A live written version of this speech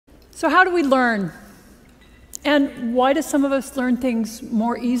So how do we learn? And why do some of us learn things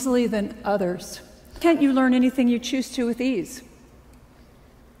more easily than others? Can't you learn anything you choose to with ease?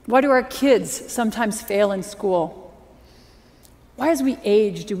 Why do our kids sometimes fail in school? Why, as we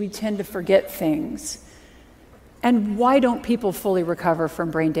age, do we tend to forget things? And why don't people fully recover from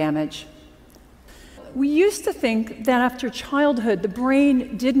brain damage? We used to think that after childhood, the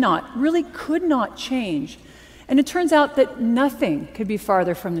brain really could not change. And it turns out that nothing could be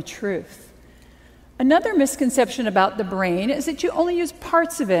farther from the truth. Another misconception about the brain is that you only use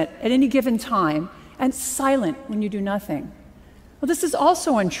parts of it at any given time, and it's silent when you do nothing. Well, this is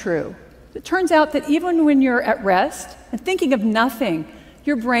also untrue. It turns out that even when you're at rest and thinking of nothing,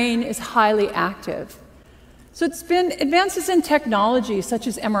 your brain is highly active. So it's been advances in technology, such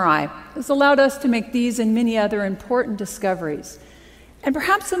as MRI, that's allowed us to make these and many other important discoveries. And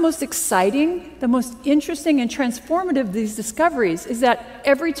perhaps the most exciting, the most interesting and transformative of these discoveries is that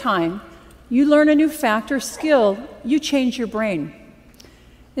every time you learn a new fact or skill, you change your brain.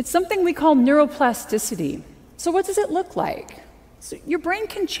 It's something we call neuroplasticity. So what does it look like? So your brain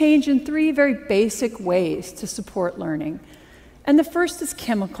can change in three very basic ways to support learning. And the first is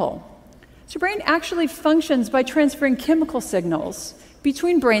chemical. So your brain actually functions by transferring chemical signals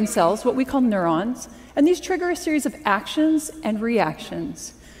between brain cells, what we call neurons, and these trigger a series of actions and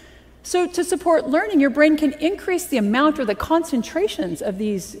reactions. So to support learning, your brain can increase the amount or the concentrations of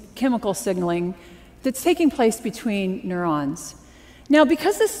these chemical signaling that's taking place between neurons. Now,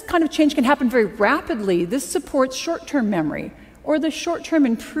 because this kind of change can happen very rapidly, this supports short-term memory, or the short-term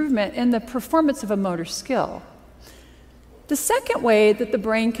improvement in the performance of a motor skill. The second way that the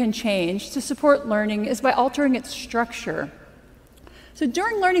brain can change to support learning is by altering its structure. So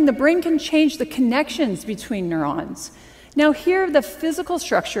during learning, the brain can change the connections between neurons. Now here, the physical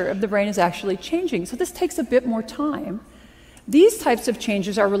structure of the brain is actually changing, so this takes a bit more time. These types of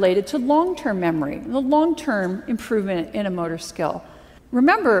changes are related to long-term memory, the long-term improvement in a motor skill.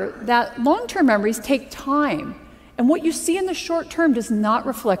 Remember that long-term memories take time, and what you see in the short term does not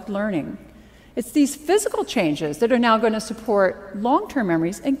reflect learning. It's these physical changes that are now going to support long-term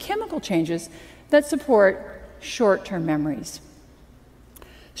memories and chemical changes that support short-term memories.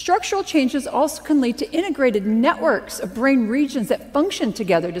 Structural changes also can lead to integrated networks of brain regions that function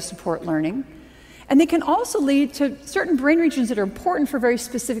together to support learning. And they can also lead to certain brain regions that are important for very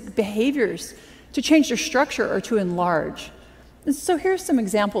specific behaviors to change their structure or to enlarge. And so here's some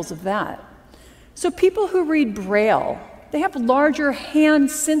examples of that. So people who read Braille, they have larger hand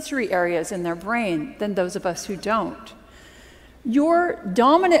sensory areas in their brain than those of us who don't. Your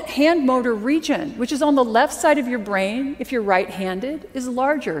dominant hand motor region, which is on the left side of your brain if you're right-handed, is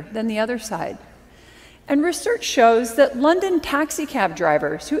larger than the other side. And research shows that London taxi cab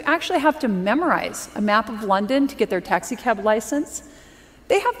drivers who actually have to memorize a map of London to get their taxi cab license,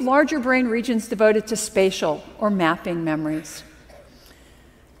 they have larger brain regions devoted to spatial or mapping memories.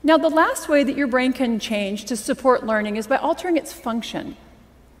 Now, the last way that your brain can change to support learning is by altering its function.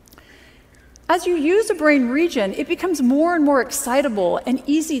 As you use a brain region, it becomes more and more excitable and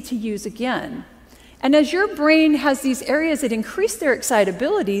easy to use again. And as your brain has these areas that increase their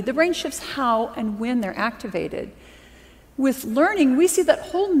excitability, the brain shifts how and when they're activated. With learning, we see that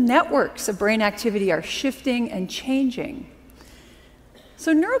whole networks of brain activity are shifting and changing.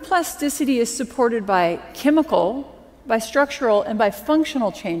 So neuroplasticity is supported by chemical, by structural, and by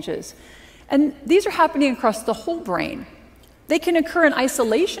functional changes. And these are happening across the whole brain. They can occur in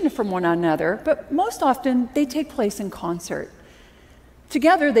isolation from one another, but most often they take place in concert.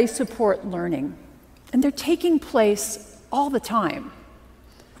 Together, they support learning, and they're taking place all the time.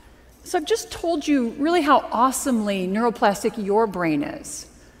 So I've just told you really how awesomely neuroplastic your brain is.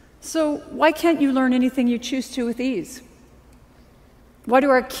 So why can't you learn anything you choose to with ease? Why do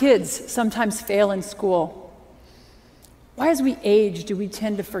our kids sometimes fail in school? Why, as we age, do we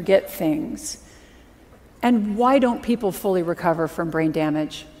tend to forget things? And why don't people fully recover from brain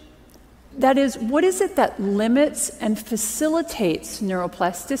damage? That is, what is it that limits and facilitates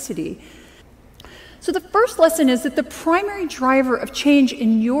neuroplasticity? So the first lesson is that the primary driver of change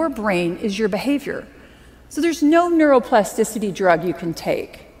in your brain is your behavior. So there's no neuroplasticity drug you can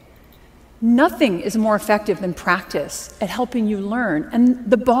take. Nothing is more effective than practice at helping you learn. And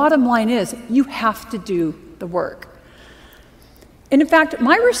the bottom line is, you have to do the work. And in fact,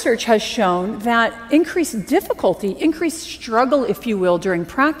 my research has shown that increased difficulty, increased struggle, if you will, during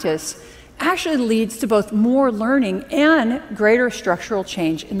practice actually leads to both more learning and greater structural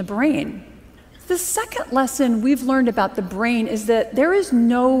change in the brain. The second lesson we've learned about the brain is that there is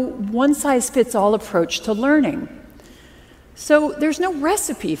no one-size-fits-all approach to learning. So there's no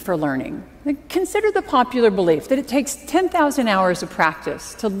recipe for learning. Consider the popular belief that it takes 10,000 hours of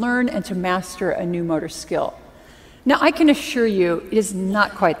practice to learn and to master a new motor skill. Now, I can assure you it is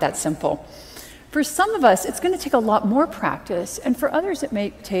not quite that simple. For some of us, it's going to take a lot more practice, and for others, it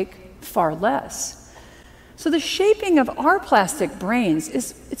may take far less. So the shaping of our plastic brains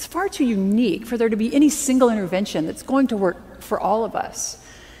it's far too unique for there to be any single intervention that's going to work for all of us.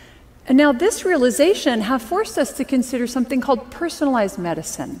 And now this realization has forced us to consider something called personalized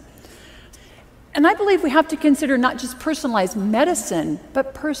medicine. And I believe we have to consider not just personalized medicine,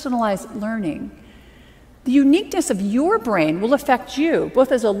 but personalized learning. The uniqueness of your brain will affect you,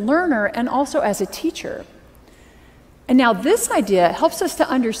 both as a learner and also as a teacher. And now this idea helps us to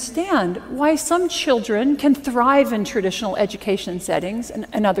understand why some children can thrive in traditional education settings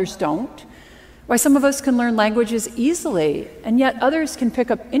and others don't. Why some of us can learn languages easily, and yet others can pick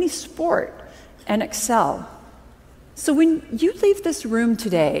up any sport and excel. So when you leave this room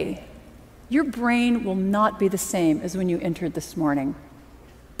today, your brain will not be the same as when you entered this morning.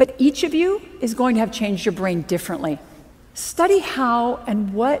 But each of you is going to have changed your brain differently. Study how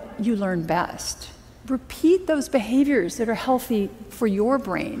and what you learn best. Repeat those behaviors that are healthy for your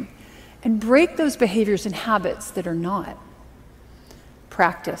brain, and break those behaviors and habits that are not.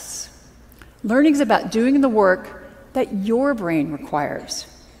 Practice. Learning is about doing the work that your brain requires.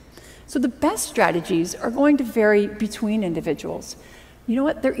 So the best strategies are going to vary between individuals. You know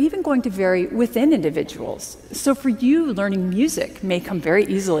what? They're even going to vary within individuals. So for you, learning music may come very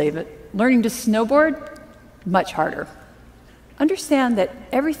easily, but learning to snowboard, much harder. Understand that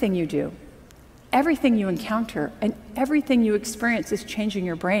everything you do, everything you encounter, and everything you experience is changing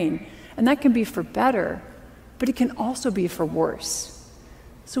your brain. And that can be for better, but it can also be for worse.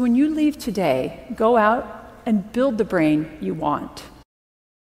 So when you leave today, go out and build the brain you want.